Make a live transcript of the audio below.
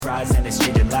Rise and it's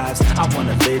changing lives. I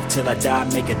wanna live till I die,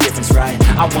 make a difference, right?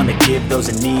 I wanna give those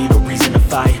in need a reason to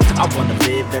fight. I wanna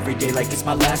live every day like it's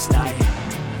my last night.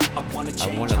 I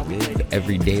wanna live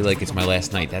every day like it's my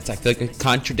last night. That's, I feel like, a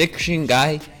contradiction,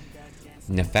 guy.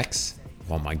 Nefex.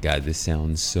 Oh my god, this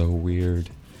sounds so weird.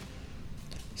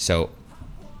 So,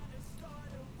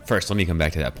 first, let me come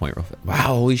back to that point real fast.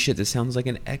 Wow, holy shit, this sounds like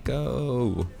an echo.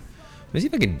 Let me see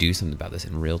if I can do something about this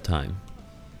in real time.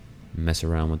 Mess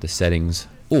around with the settings.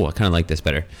 Oh, I kind of like this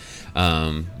better.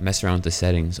 Mess around with the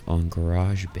settings on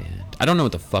GarageBand. I don't know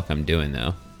what the fuck I'm doing,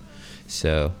 though.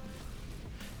 So,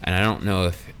 and I don't know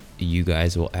if you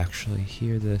guys will actually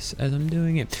hear this as I'm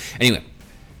doing it. Anyway,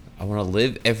 I want to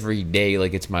live every day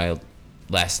like it's my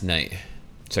last night.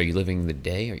 So are you living the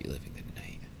day or are you living the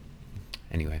night?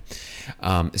 Anyway,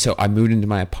 so I moved into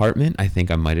my apartment. I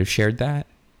think I might have shared that.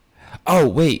 Oh,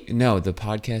 wait, no, the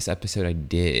podcast episode I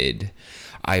did,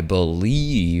 I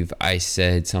believe I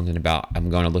said something about I'm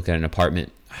going to look at an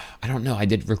apartment. I don't know. I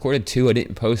recorded 2. I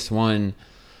didn't post one.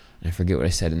 I forget what I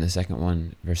said in the second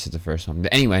one versus the first one.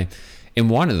 But anyway, in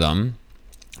one of them,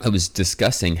 I was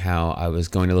discussing how I was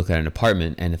going to look at an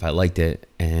apartment, and if I liked it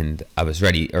and I was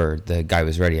ready, or the guy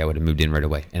was ready, I would have moved in right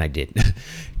away. And I did.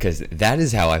 Because that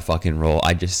is how I fucking roll.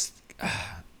 I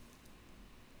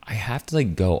have to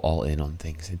like go all in on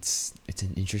things. It's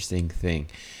an interesting thing.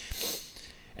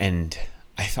 And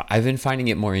I've been finding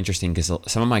it more interesting because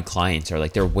some of my clients are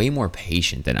like, they're way more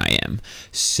patient than I am.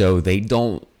 So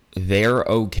they're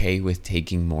okay with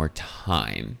taking more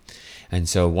time. And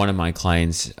so one of my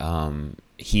clients,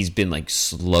 he's been like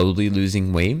slowly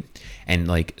losing weight and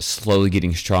like slowly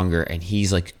getting stronger. And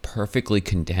he's like perfectly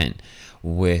content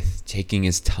with taking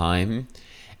his time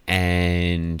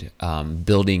and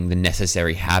building the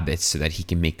necessary habits so that he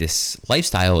can make this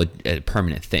lifestyle a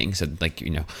permanent thing. So like,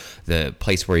 you know, the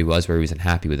place where he was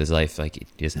unhappy with his life, like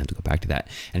he doesn't have to go back to that.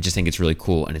 And I just think it's really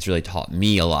cool. And it's really taught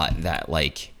me a lot that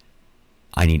like,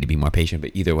 I need to be more patient,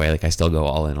 but either way, like I still go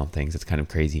all in on things. It's kind of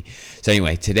crazy. So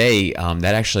anyway, today,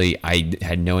 that actually, I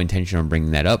had no intention on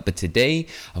bringing that up, but today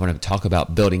I want to talk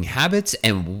about building habits,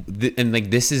 and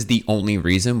like this is the only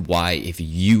reason why if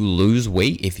you lose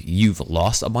weight, if you've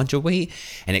lost a bunch of weight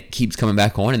and it keeps coming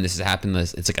back on, and this has happened,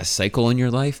 it's like a cycle in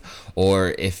your life,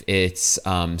 or if it's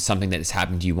something that has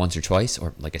happened to you once or twice,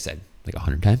 or like I said, like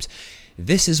 100 times.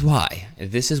 This is why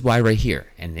right here.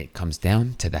 And it comes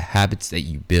down to the habits that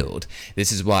you build.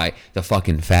 This is why the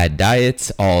fucking fad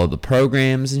diets, all the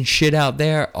programs and shit out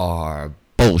there are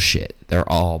bullshit. They're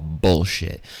all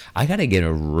bullshit. I got to get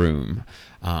a room.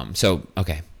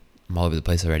 Okay, I'm all over the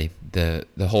place already.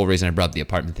 The whole reason I brought up the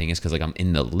apartment thing is because like I'm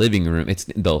in the living room. It's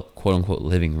the quote unquote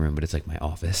living room, but it's like my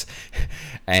office,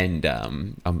 and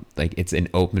I'm like it's an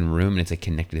open room and it's like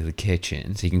connected to the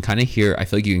kitchen, so you can kind of hear. I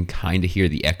feel like you can kind of hear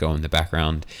the echo in the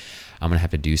background. I'm gonna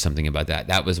have to do something about that.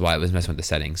 That was why I was messing with the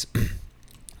settings. I'm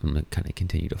gonna kind of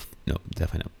continue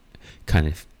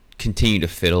to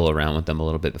fiddle around with them a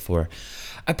little bit before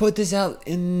I put this out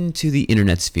into the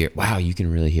internet sphere. Wow, you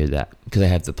can really hear that because I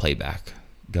have the playback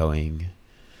going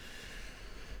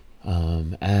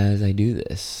as I do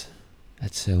this.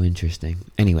 That's so interesting.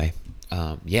 Anyway,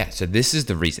 so this is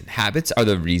the reason. Habits are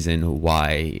the reason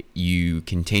why you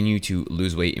continue to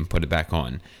lose weight and put it back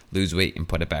on. Lose weight and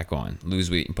put it back on. Lose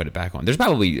weight and put it back on. There's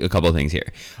probably a couple of things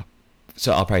here.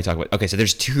 So I'll probably talk about, okay, so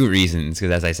there's 2 reasons,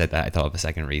 because as I said that, I thought of a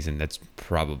second reason that's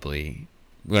probably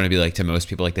going to be like to most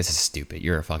people, like, this is stupid.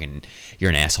 You're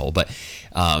an asshole. But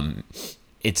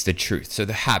it's the truth. So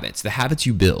the habits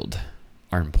you build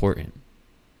are important.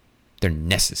 They're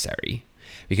necessary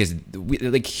because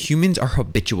humans are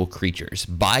habitual creatures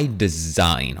by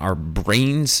design. Our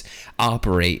brains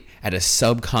operate at a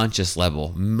subconscious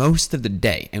level most of the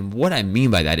day. And what I mean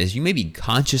by that is you may be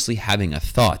consciously having a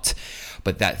thought,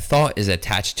 but that thought is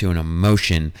attached to an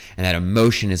emotion, and that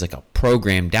emotion is like a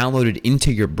program downloaded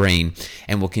into your brain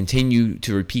and will continue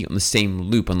to repeat on the same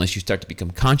loop unless you start to become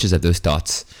conscious of those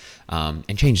thoughts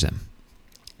and change them.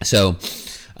 So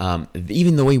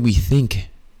even the way we think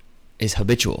is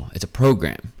habitual. It's a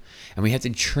program. And we have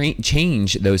to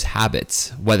change those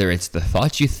habits, whether it's the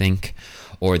thoughts you think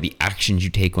or the actions you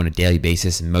take on a daily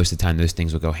basis. And most of the time, those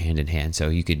things will go hand in hand. So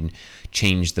you can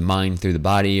change the mind through the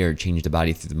body or change the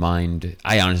body through the mind.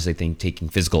 I honestly think taking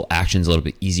physical action is a little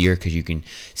bit easier because you can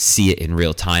see it in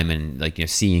real time. And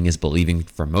seeing is believing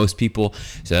for most people.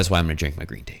 So that's why I'm going to drink my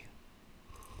green tea.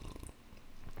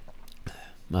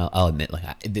 Well, I'll admit,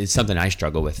 it's something I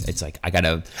struggle with. It's like I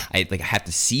have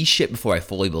to see shit before I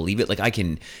fully believe it. Like I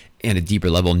can, at a deeper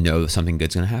level, know something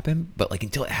good's gonna happen, but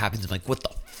until it happens, I'm like, what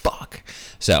the fuck?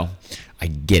 So I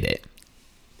get it.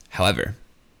 However,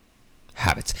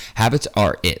 Habits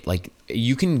are it. Like,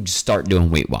 you can start doing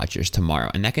Weight Watchers tomorrow,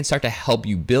 and that can start to help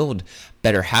you build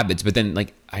better habits. But then,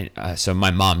 like, so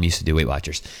my mom used to do Weight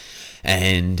Watchers,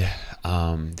 and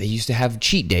they used to have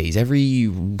cheat days every,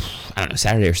 I don't know,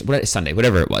 Saturday or Sunday,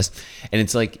 whatever it was. And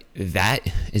it's like, that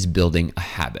is building a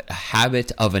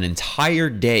habit of an entire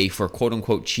day for quote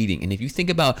unquote cheating. And if you think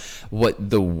about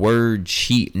what the word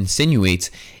cheat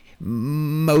insinuates,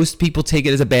 most people take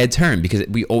it as a bad term because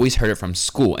we always heard it from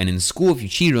school. And in school, if you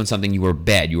cheated on something, you were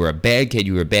bad. You were a bad kid.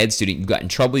 You were a bad student. You got in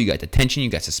trouble. You got detention. You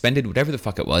got suspended. Whatever the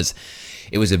fuck it was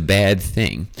a bad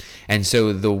thing. And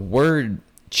so the word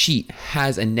cheat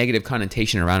has a negative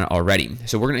connotation around it already.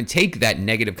 So we're going to take that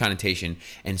negative connotation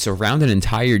and surround an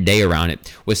entire day around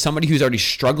it with somebody who's already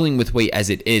struggling with weight as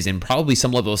it is, and probably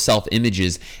some level of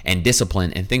self-images and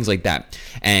discipline and things like that.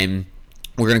 And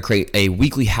we're going to create a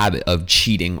weekly habit of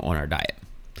cheating on our diet.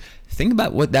 Think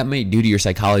about what that may do to your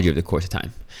psychology over the course of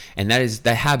time. And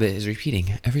that habit is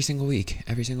repeating every single week, and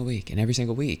every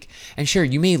single week. And sure,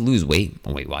 you may lose weight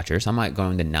on Weight Watchers. I'm not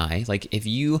going to deny. Like, if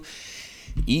you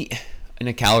eat in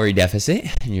a calorie deficit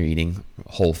and you're eating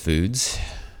whole foods,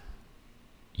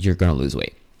 you're going to lose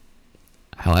weight.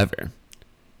 However,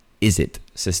 is it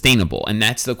sustainable? And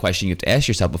that's the question you have to ask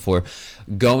yourself before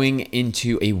going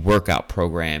into a workout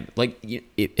program. Like,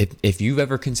 if you've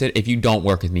ever considered, if you don't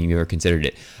work with me, you've ever considered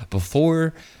it,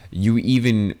 before you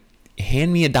even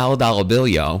hand me a dollar bill,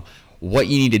 yo, what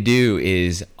you need to do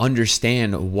is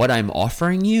understand what I'm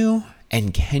offering you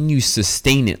and can you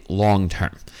sustain it long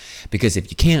term? Because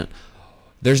if you can't,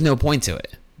 there's no point to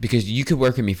it, because you could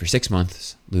work with me for 6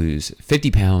 months, lose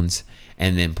 50 pounds,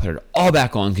 and then put it all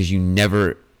back on because you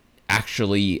never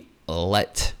actually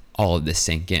let all of this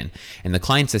sink in. And the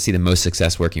clients that see the most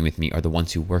success working with me are the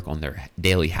ones who work on their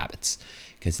daily habits,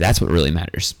 because that's what really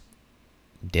matters.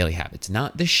 Daily habits,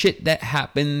 not the shit that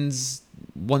happens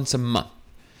once a month.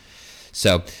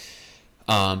 So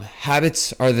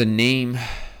habits are the name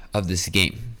of this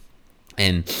game.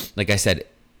 And like I said,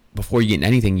 before you get into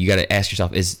anything, you got to ask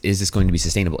yourself, is this going to be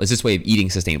sustainable? Is this way of eating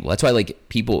sustainable? That's why, like,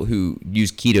 people who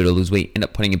use keto to lose weight end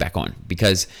up putting it back on,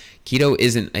 because keto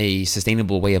isn't a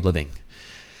sustainable way of living.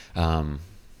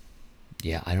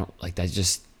 Yeah, I don't like that.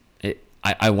 Just,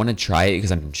 I want to try it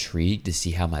because I'm intrigued to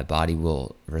see how my body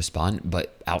will respond.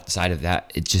 But outside of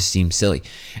that, it just seems silly.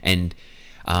 And,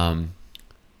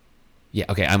 yeah,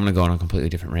 okay, I'm going to go on a completely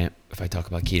different rant if I talk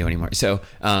about keto anymore. So,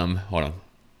 hold on.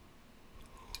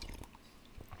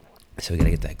 So we got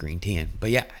to get that green tea in. But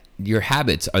yeah, your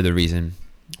habits are the reason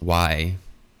why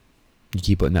you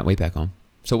keep putting that weight back on.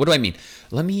 So what do I mean?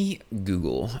 Let me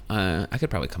Google. I could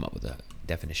probably come up with a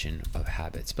definition of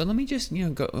habits, but let me just,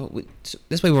 go.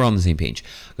 This way we're all on the same page.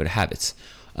 Go to habits.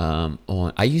 I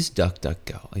use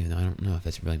DuckDuckGo, even though I don't know if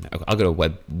that's really. I'll go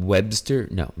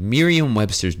to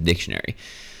Merriam-Webster's dictionary.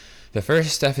 The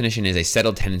first definition is a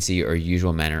settled tendency or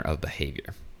usual manner of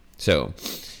behavior. So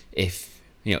if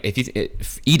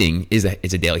eating is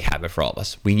a daily habit for all of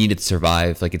us. We need it to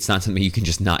survive. Like, it's not something you can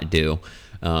just not do,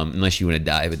 unless you want to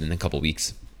die within a couple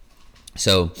weeks.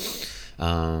 So,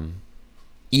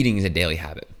 eating is a daily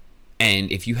habit.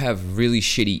 And if you have really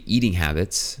shitty eating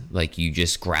habits, like you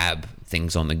just grab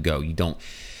things on the go, you don't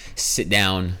sit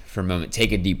down for a moment,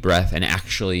 take a deep breath, and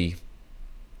actually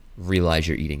realize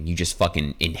you're eating. You just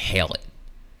fucking inhale it.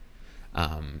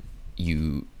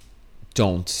 You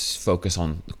don't focus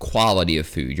on the quality of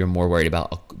food. You're more worried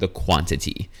about the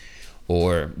quantity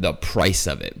or the price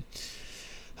of it.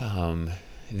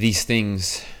 These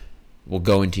things will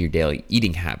go into your daily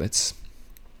eating habits,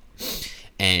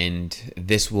 and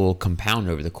this will compound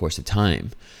over the course of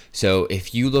time. So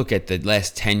if you look at the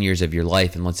last 10 years of your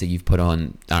life, and let's say you've put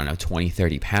on, 20,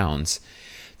 30 pounds,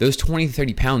 those 20,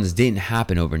 30 pounds didn't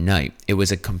happen overnight. It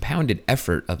was a compounded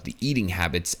effort of the eating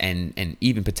habits and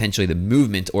even potentially the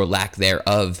movement or lack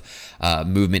thereof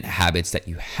movement habits that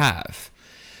you have.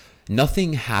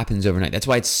 Nothing happens overnight. That's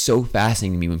why it's so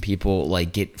fascinating to me when people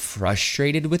get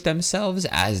frustrated with themselves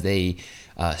as they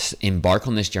embark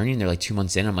on this journey, and they're 2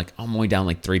 months in. I'm like, I'm only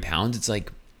down 3 pounds. It's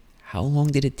like, how long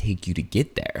did it take you to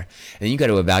get there? And then you got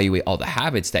to evaluate all the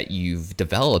habits that you've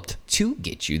developed to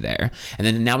get you there. And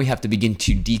then now we have to begin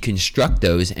to deconstruct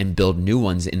those and build new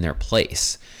ones in their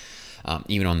place.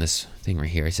 Even on this thing right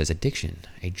here, it says addiction,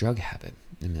 a drug habit.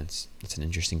 And that's an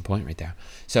interesting point right there.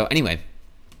 So anyway,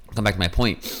 come back to my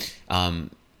point.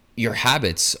 Your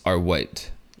habits are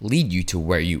what lead you to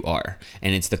where you are.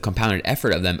 And it's the compounded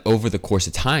effort of them over the course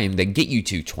of time that get you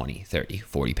to 20, 30,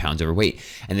 40 pounds overweight.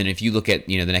 And then if you look at,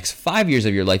 the next 5 years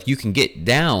of your life, you can get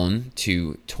down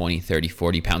to 20, 30,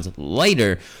 40 pounds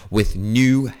lighter with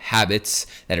new habits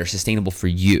that are sustainable for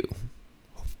you.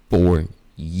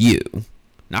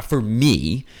 not for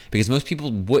me, because most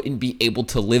people wouldn't be able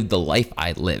to live the life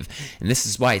I live. And this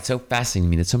is why it's so fascinating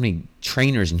to me that so many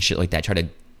trainers and shit like that try to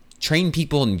train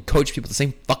people and coach people the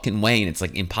same fucking way, and it's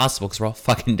like impossible because we're all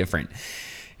fucking different.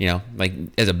 You know, like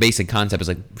as a basic concept, it's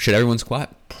like, should everyone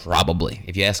squat? Probably.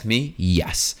 If you ask me,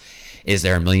 yes. Is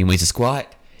there a million ways to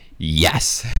squat?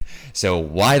 Yes. So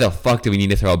why the fuck do we need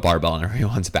to throw a barbell on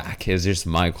everyone's back? Is just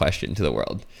my question to the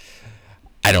world.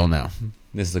 I don't know.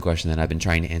 This is the question that I've been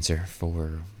trying to answer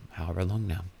for however long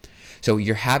now. So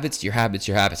your habits. I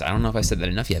don't know if I said that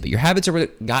enough yet, but your habits are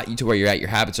what got you to where you're at. Your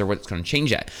habits are what's going to change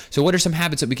that. So what are some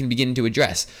habits that we can begin to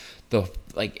address?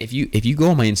 If you go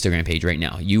on my Instagram page right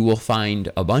now, you will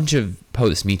find a bunch of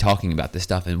posts me talking about this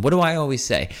stuff. And what do I always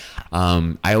say?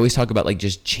 I always talk about like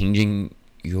just changing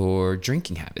your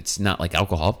drinking habits, not like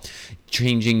alcohol,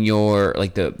 changing your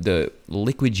like the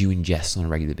liquids you ingest on a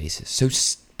regular basis. So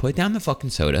put down the fucking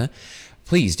soda.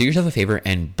 Please do yourself a favor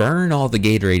and burn all the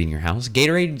Gatorade in your house.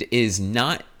 Gatorade is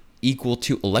not equal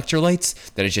to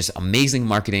electrolytes. That is just amazing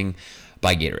marketing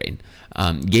by Gatorade.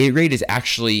 Gatorade is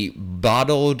actually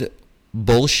bottled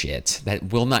bullshit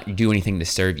that will not do anything to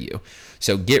serve you.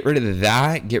 So get rid of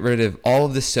that. Get rid of all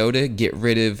of the soda. Get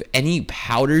rid of any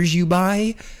powders you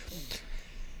buy.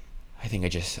 I think I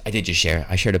did just share.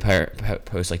 I shared a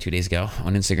post like 2 days ago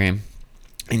on Instagram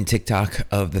and TikTok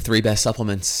of the 3 best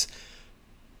supplements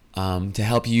to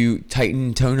help you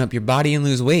tighten, tone up your body, and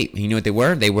lose weight. And you know what they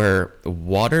were? They were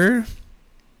water,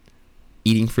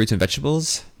 eating fruits and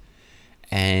vegetables,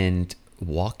 and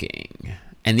walking.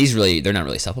 And these they're not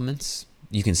really supplements.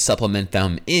 You can supplement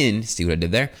them in, see what I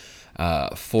did there,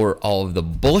 for all of the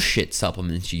bullshit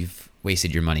supplements you've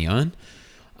wasted your money on.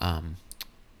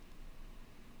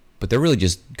 But they're really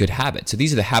just good habits. So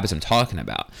these are the habits I'm talking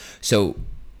about. So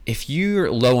if you're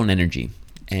low on energy,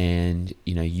 and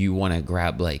you want to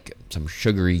grab like some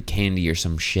sugary candy or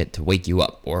some shit to wake you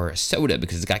up, or a soda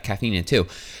because it's got caffeine in it too,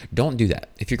 don't do that.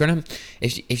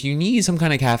 If you need some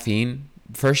kind of caffeine,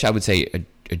 first I would say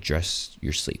address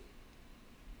your sleep.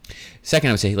 Second,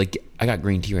 I would say, like, I got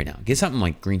green tea right now. Get something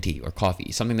like green tea or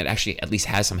coffee, something that actually at least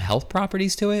has some health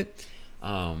properties to it.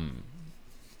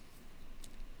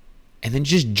 And then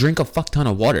just drink a fuck ton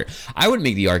of water. I would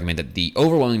make the argument that the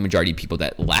overwhelming majority of people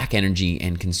that lack energy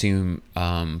and consume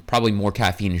probably more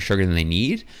caffeine and sugar than they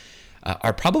need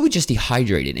are probably just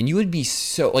dehydrated. And you would be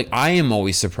I am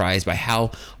always surprised by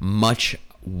how much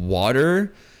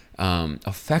water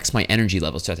affects my energy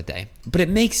levels throughout the day. But it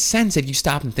makes sense if you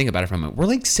stop and think about it for a moment. We're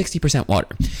like 60%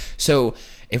 water. So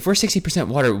if we're 60%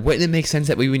 water, wouldn't it make sense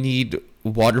that we would need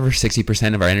water for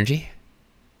 60% of our energy?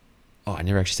 Oh, I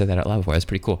never actually said that out loud before. That's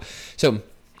pretty cool. So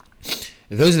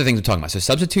those are the things I'm talking about. So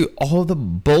substitute all the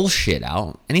bullshit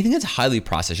out. Anything that's highly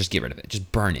processed, just get rid of it.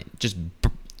 Just burn it. Just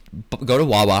go to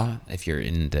Wawa if you're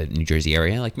in the New Jersey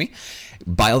area like me.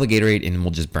 Buy all the Gatorade and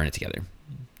we'll just burn it together.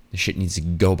 The shit needs to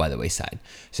go by the wayside.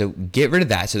 So get rid of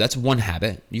that. So that's one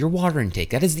habit. Your water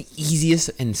intake. That is the easiest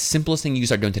and simplest thing you can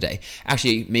start doing today.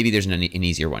 Actually, maybe there's an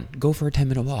easier one. Go for a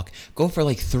 10-minute walk. Go for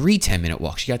like 3 10-minute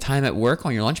walks. You got time at work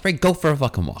on your lunch break? Go for a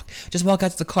fucking walk. Just walk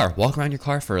out to the car. Walk around your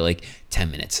car for like 10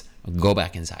 minutes. Go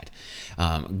back inside.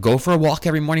 Go for a walk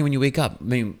every morning when you wake up. I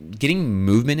mean, getting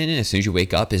movement in it as soon as you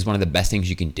wake up is one of the best things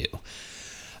you can do.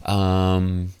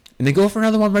 And then go for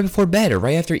another one right before bed or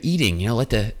right after eating.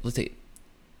 Let the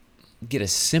get a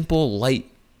simple, light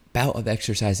bout of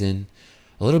exercise in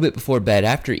a little bit before bed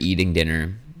after eating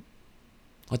dinner.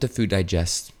 Let the food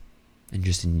digest and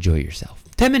just enjoy yourself.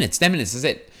 10 minutes is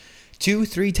it. 2,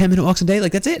 3, 10-minute walks a day.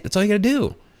 Like, that's it. That's all you got to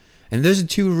do. And those are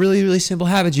 2 really, really simple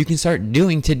habits you can start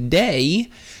doing today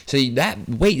so that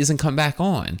weight doesn't come back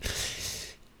on.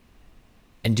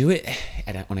 And do it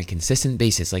on a consistent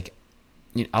basis. Like,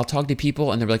 I'll talk to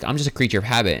people and they're like, I'm just a creature of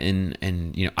habit. And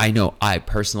I know I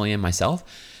personally am myself.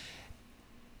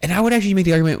 And I would actually make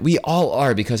the argument we all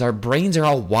are, because our brains are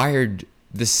all wired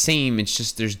the same. It's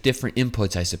just there's different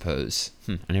inputs, I suppose.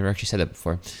 I never actually said that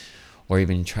before or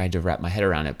even tried to wrap my head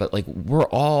around it. But like, we're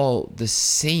all the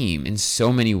same in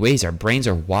so many ways. Our brains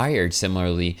are wired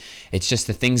similarly. It's just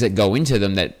the things that go into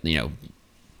them that,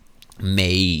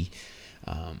 may,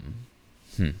 how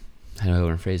do I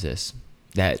want to phrase this?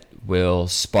 That will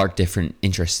spark different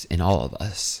interests in all of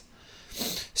us.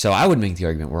 So I would make the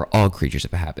argument we're all creatures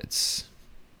of habits.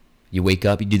 You wake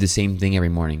up, you do the same thing every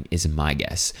morning, is my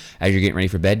guess. As you're getting ready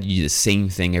for bed, you do the same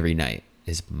thing every night,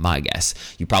 is my guess.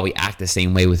 You probably act the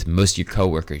same way with most of your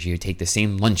coworkers. You take the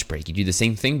same lunch break. You do the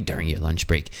same thing during your lunch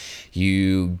break.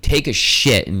 You take a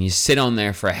shit and you sit on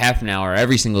there for a half an hour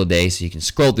every single day so you can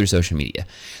scroll through social media.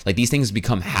 Like, these things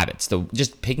become habits.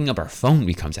 Just picking up our phone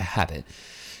becomes a habit.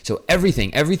 So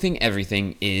everything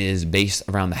is based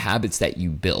around the habits that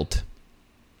you built.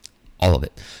 all of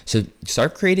it. So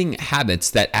start creating habits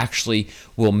that actually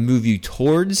will move you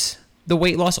towards the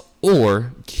weight loss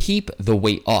or keep the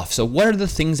weight off. So what are the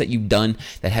things that you've done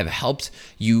that have helped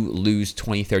you lose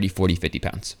 20, 30, 40, 50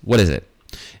 pounds? What is it?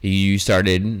 You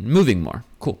started moving more.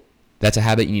 Cool. That's a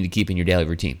habit you need to keep in your daily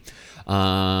routine.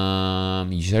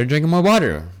 You started drinking more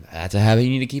water. That's a habit you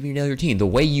need to keep in your daily routine. The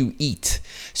way you eat.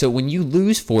 So when you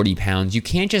lose 40 pounds, you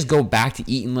can't just go back to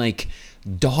eating like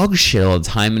dog shit all the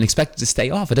time and expect it to stay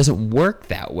off. It doesn't work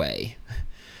that way.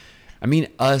 I mean,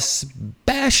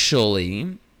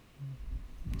 especially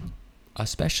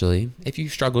if you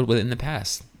struggled with it in the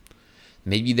past.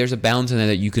 Maybe there's a balance in there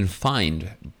that you can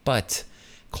find, but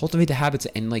cultivate the habits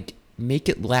and like make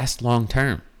it last long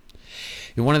term.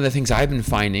 And one of the things I've been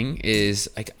finding is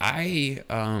like I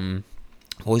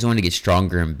always want to get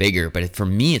stronger and bigger, but for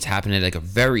me it's happened at like a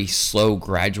very slow,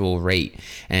 gradual rate.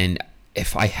 And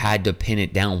if I had to pin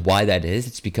it down why that is,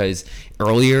 it's because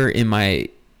earlier in my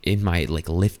like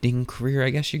lifting career,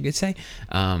 I guess you could say,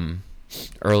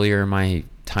 earlier in my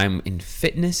time in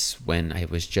fitness when I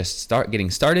was just getting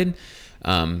started,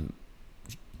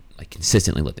 like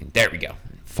consistently lifting. There we go.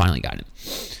 Finally got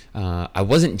it. I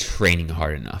wasn't training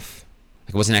hard enough.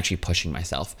 Like I wasn't actually pushing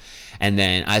myself. And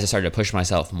then as I started to push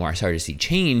myself more, I started to see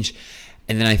change.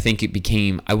 And then I think it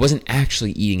became, I wasn't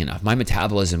actually eating enough. My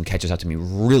metabolism catches up to me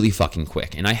really fucking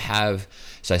quick. And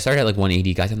so I started at like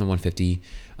 180, got down to 150,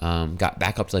 got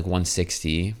back up to like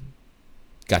 160,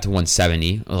 got to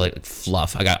 170, like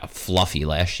fluff. I got fluffy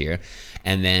last year.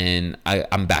 And then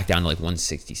I'm back down to like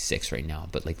 166 right now,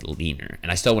 but like leaner.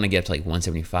 And I still want to get up to like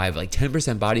 175, like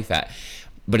 10% body fat.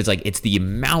 But it's like, it's the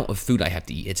amount of food I have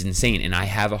to eat. It's insane. And I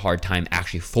have a hard time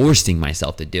actually forcing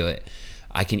myself to do it.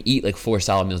 I can eat like 4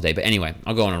 solid meals a day. But anyway,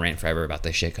 I'll go on a rant forever about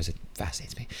this shit because it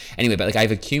fascinates me. Anyway, but like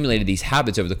I've accumulated these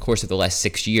habits over the course of the last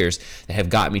 6 years that have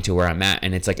got me to where I'm at.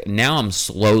 And it's like now I'm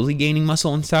slowly gaining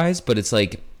muscle and size, but it's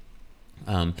like,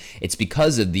 it's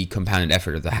because of the compounded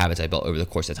effort of the habits I built over the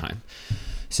course of time.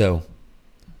 So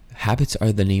habits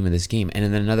are the name of this game. And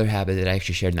then another habit that I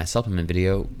actually shared in that supplement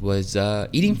video was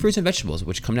eating fruits and vegetables,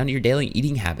 which come down to your daily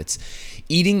eating habits.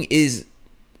 Eating is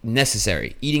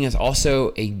necessary. Eating is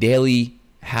also a daily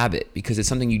habit because it's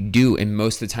something you do, and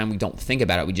most of the time we don't think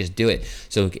about it, we just do it.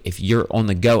 So if you're on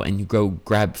the go and you go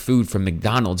grab food from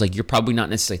McDonald's, like you're probably not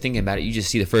necessarily thinking about it, you just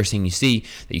see the first thing you see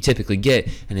that you typically get,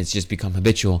 and it's just become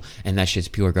habitual, and that shit's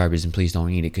pure garbage, and please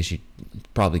don't eat it because you're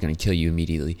probably going to kill you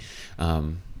immediately. I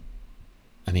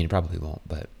mean, it probably won't,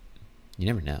 but you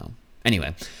never know.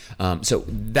 Anyway, so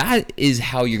that is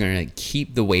how you're going to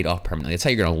keep the weight off permanently. That's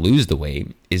how you're going to lose the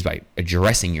weight, is by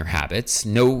addressing your habits.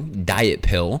 No diet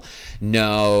pill,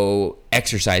 no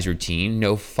exercise routine,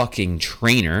 no fucking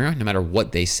trainer, no matter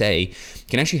what they say,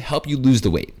 can actually help you lose the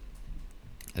weight.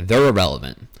 They're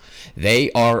irrelevant.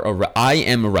 I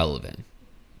am irrelevant.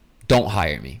 Don't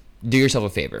hire me. Do yourself a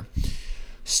favor.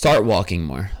 Start walking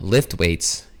more, lift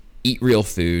weights, eat real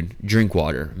food, drink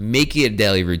water, make it a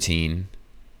daily routine.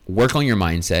 Work on your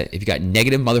mindset. If you got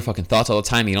negative motherfucking thoughts all the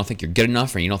time and you don't think you're good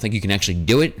enough or you don't think you can actually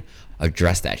do it,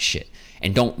 address that shit.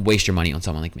 And don't waste your money on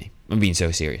someone like me. I'm being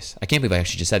so serious. I can't believe I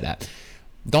actually just said that.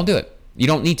 Don't do it. You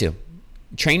don't need to.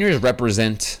 Trainers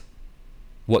represent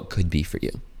what could be for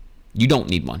you. You don't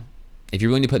need one. If you're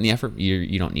willing to put in the effort,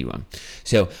 you don't need one.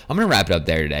 So I'm going to wrap it up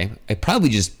there today. I probably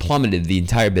just plummeted the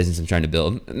entire business I'm trying to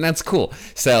build, and that's cool.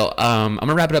 So I'm going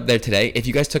to wrap it up there today. If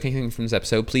you guys took anything from this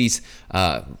episode, please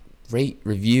rate,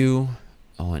 review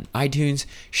on iTunes,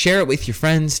 share it with your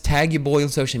friends, tag your boy on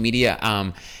social media,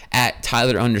 at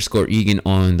Tyler_Egan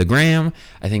on the gram.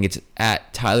 I think it's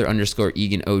at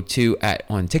Tyler_Egan02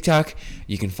 on TikTok.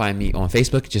 You can find me on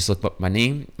Facebook. Just look up my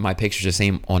name. My picture's the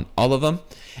same on all of them.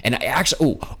 And I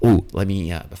actually, let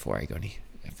me, before I go any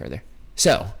further.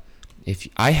 So if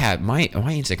I have my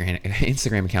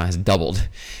Instagram account has doubled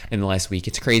in the last week.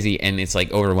 It's crazy, and it's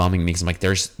like overwhelming me because I'm like,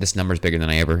 this number's bigger than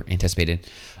I ever anticipated.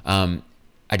 I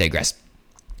digress.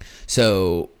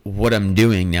 So what I'm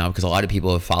doing now, because a lot of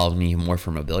people have followed me more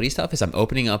for mobility stuff, is I'm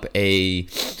opening up a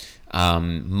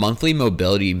monthly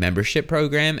mobility membership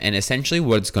program. And essentially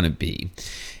what it's going to be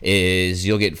is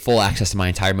you'll get full access to my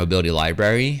entire mobility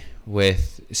library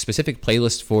with specific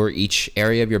playlists for each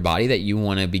area of your body that you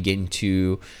want to begin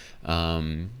to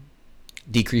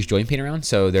decrease joint pain around.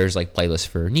 So there's like playlists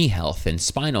for knee health and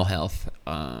spinal health,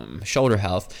 shoulder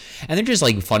health, and they're just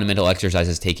like fundamental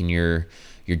exercises taking your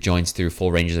joints through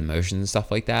full ranges of motion and stuff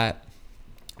like that.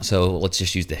 So let's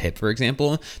just use the hip, for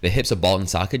example. The hip's a ball and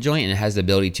socket joint, and it has the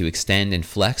ability to extend and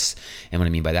flex. And what I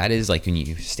mean by that is like when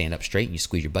you stand up straight and you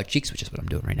squeeze your butt cheeks, which is what I'm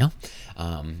doing right now.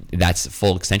 That's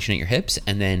full extension at your hips.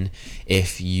 And then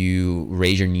if you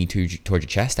raise your knee towards your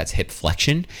chest, that's hip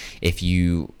flexion. If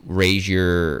you raise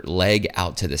your leg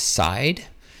out to the side,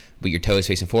 but your toe is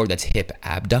facing forward, that's hip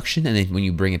abduction. And then when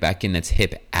you bring it back in, that's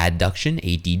hip adduction,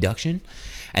 adduction.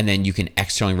 And then you can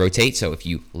externally rotate. So if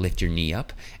you lift your knee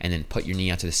up and then put your knee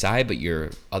out to the side, but your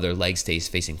other leg stays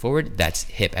facing forward, that's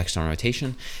hip external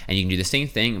rotation. And you can do the same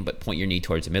thing, but point your knee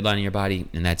towards the midline of your body,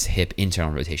 and that's hip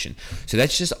internal rotation. So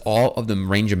that's just all of the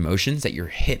range of motions that your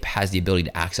hip has the ability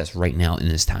to access right now in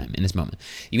this time, in this moment.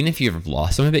 Even if you've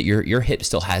lost some of it, your hip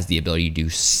still has the ability to do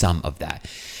some of that.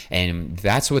 And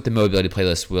that's what the mobility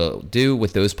playlist will do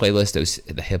with those playlists,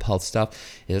 the hip health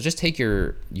stuff. It'll just take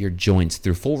your joints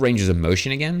through full ranges of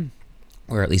motion again,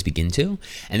 or at least begin to.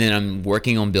 And then I'm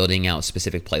working on building out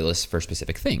specific playlists for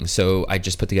specific things. So I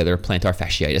just put together a plantar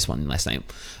fasciitis one last night.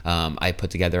 I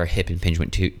put together a hip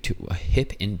impingement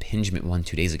one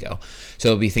 2 days ago. So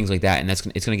it'll be things like that, and it's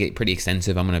going to get pretty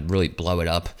extensive. I'm going to really blow it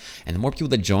up. And the more people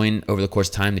that join over the course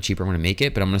of time, the cheaper I'm going to make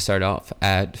it. But I'm going to start off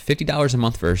at $50 a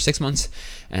month for 6 months,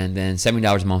 and then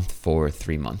 $70 a month for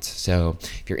 3 months. So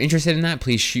if you're interested in that,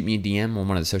 please shoot me a DM on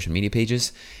one of the social media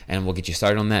pages, and we'll get you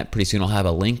started on that. Pretty soon I'll have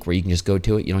a link where you can just go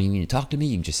to it. You don't even need to talk to me.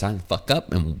 You can just sign the fuck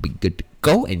up, and we'll be good to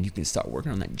go. And you can start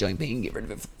working on that joint pain and get rid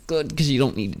of it for good, because you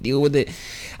don't need to deal with it.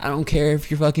 I don't care if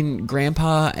your fucking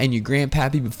grandpa and your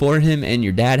grandpappy before him and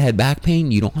your dad had back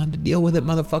pain. You don't have to deal with it,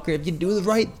 motherfucker, if you do the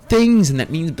right things. And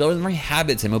that means building the right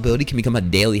habits, and mobility can become a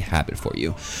daily habit for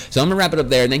you. So I'm gonna wrap it up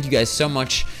there. Thank you guys so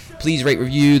much. Please rate,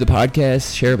 review the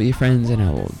podcast, share it with your friends, and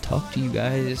I will talk to you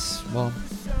guys. Well,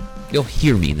 you'll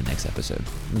hear me in the next episode.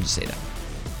 We'll just say that.